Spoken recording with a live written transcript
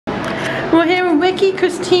We're here with Ricky,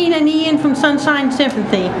 Christine, and Ian from Sunshine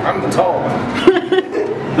Symphony. I'm the tall one.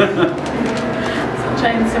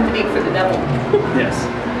 Sunshine Symphony for the devil. Yes.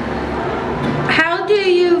 How do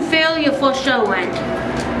you feel your first show went?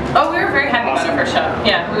 Oh, we were very happy with our first show.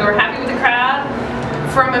 Yeah, we were happy with the crowd.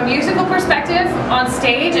 From a musical perspective, on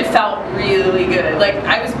stage, it felt really good. Like,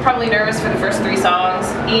 I was probably nervous for the first 3 songs.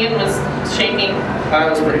 Ian was shaking. I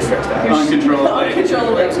was pretty stressed out. Uncontrollably.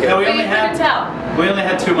 Uncontrollably. No, we only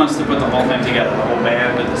had 2 months to put the whole thing together, the whole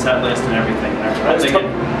band and the set list and everything. I think it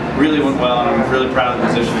really went well, and I'm really proud of the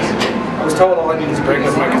musicians. I was told all I needed to bring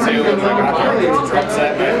was my kazoo, and I got there, it was a drum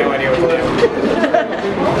set, and I had no idea what to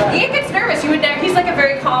do. Ian gets nervous. He's like a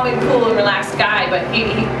very calm and cool and relaxed guy, but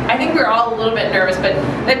I think we were all a little bit nervous, but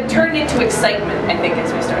that turned into excitement, I think,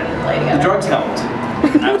 as we started to play together. The drugs helped.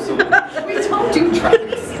 Absolutely. We don't do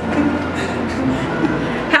drugs.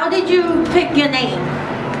 How did you pick your name?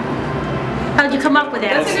 How did you come up with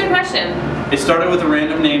that? That's a good question. It started with a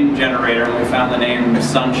random name generator, and we found the name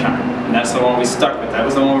Sunshine, and that's the one we stuck with. That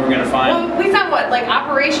was the one we were going to find. Well, we found what, like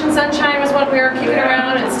Operation Sunshine was what we were kicking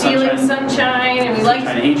around, and Stealing Sunshine, and we liked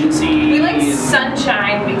Sunshine Agency. We liked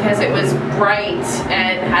Sunshine because it was bright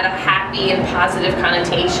and had a happy and positive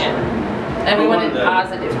connotation, and we wanted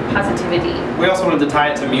positivity. We also wanted to tie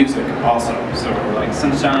it to music, also. So we were like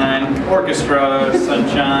Sunshine Orchestra,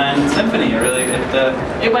 Sunshine Symphony.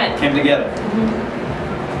 It went. Came together.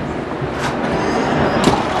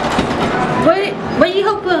 What do you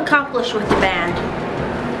hope to accomplish with the band?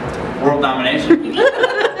 World domination.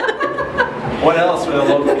 What else with a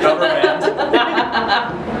local cover band?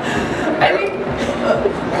 I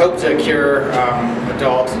hope to cure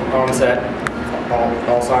adult onset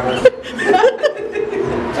Alzheimer's.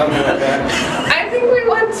 Something like that. I think we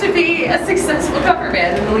want to be a successful cover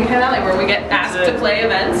band in the Lehigh Valley, where we get asked to play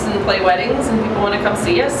events and play weddings, and people want to come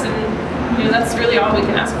see us, and that's really all we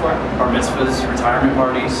can ask for. Bar mitzvahs, retirement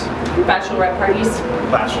parties. Bachelorette parties.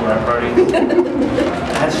 Bachelorette parties.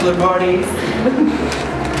 Bachelor parties.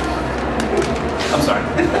 I'm sorry.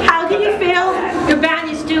 How do you feel your band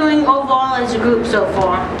is doing overall as a group so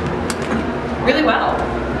far? Really well.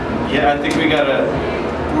 Yeah, I think we gotta.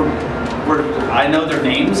 I know their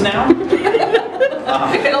names now.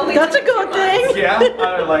 That's a good thing. Yeah,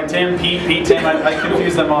 like Tim, Pete, Tim. I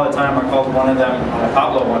confuse them all the time. I called one of them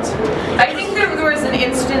Pablo once. I think there was an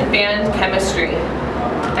instant band chemistry,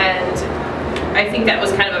 and I think that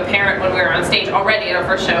was kind of apparent when we were on stage already in our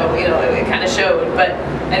first show. It kind of showed, but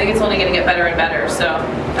I think it's only going to get better and better. So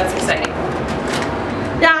that's exciting.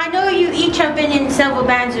 Now I know you each have been in several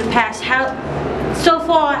bands in the past. So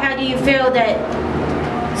far, how do you feel that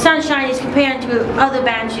Sunshine is compared to other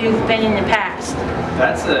bands you've been in the past?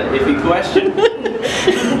 That's a iffy question.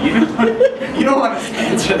 you don't want to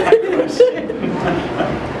answer that question.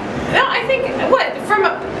 No, I think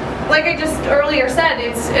like I just earlier said,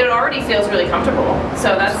 it already feels really comfortable.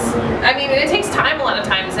 So it takes time a lot of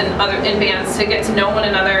times in bands to get to know one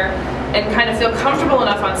another and kind of feel comfortable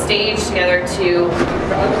enough on stage together to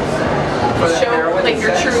show like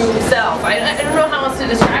your true self. I don't know how else to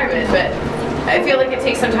describe it, but I feel like it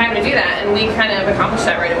takes some time to do that, and we kind of accomplished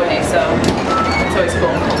that right away, so it's always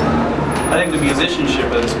cool. I think the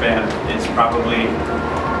musicianship of this band is probably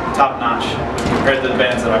top-notch compared to the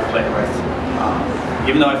bands that I've played with.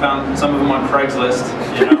 Even though I found some of them on Craigslist,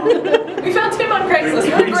 We found Tim on Craigslist.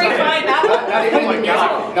 What a great find.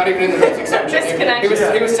 Not even in the music section. He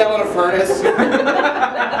was selling a furnace. It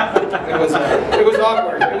was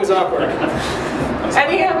awkward. It was awkward.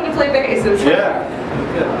 And he happened to play bass. It was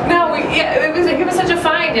No, it was such a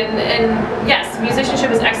find, and yes,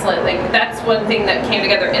 musicianship is excellent. Like, that's one thing that came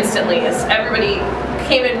together instantly. Is everybody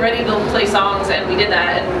came in ready to play songs, and we did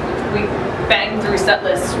that, and we banged through set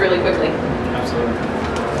lists really quickly. Absolutely.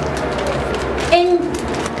 In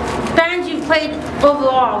bands you've played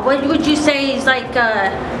overall, what would you say is like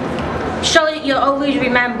a show that you'll always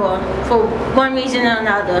remember for one reason or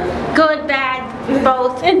another? Good, bad,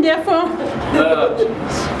 both, indifferent?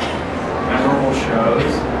 Memorable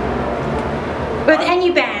shows. With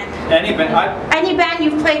any band? Any band. Any band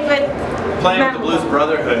you've played with? Playing with the Blues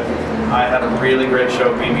Brotherhood. I had a really great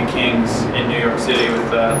show, BB King's, in New York City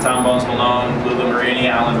with Tom Bones Malone, Lulu Marini,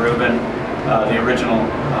 Alan Rubin, the original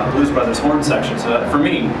Blues Brothers horn section. So for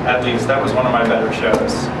me, at least, that was one of my better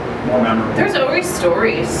shows. More memorable. There's always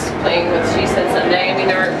stories playing with She Said Sunday. I mean,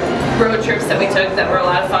 there were road trips that we took that were a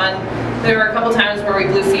lot of fun. There were a couple times where we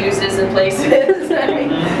blew fuses in places. I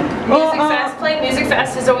mean, playing Music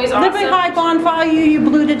Fest is always awesome. The big high bonfire you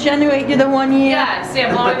blew the generator the one year. Yes,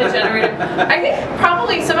 yeah, blowing the generator. I think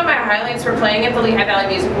probably some of my highlights were playing at the Lehigh Valley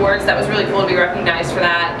Music Awards. That was really cool to be recognized for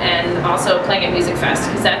that, and also playing at Music Fest,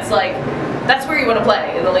 because that's that's where you want to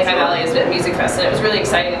play, in the Lehigh Valley is at Music Fest, and it was really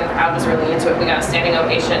exciting, and the crowd was really into it. We got a standing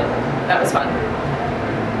ovation. That was fun.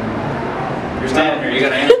 You're standing here, you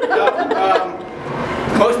gotta answer.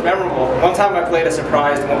 Most memorable. One time I played a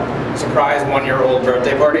surprise 1-year-old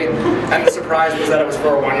birthday party, and the surprise was that it was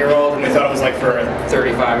for a 1-year-old, and we thought it was like for a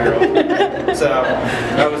 35-year-old. So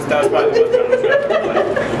that was probably the most memorable trip.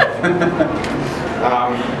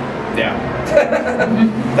 Yeah.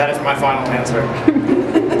 That is my final answer.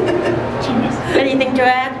 Anything to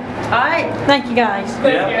add? All right, thank you guys.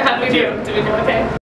 Thank you. How did we do? Did we do okay?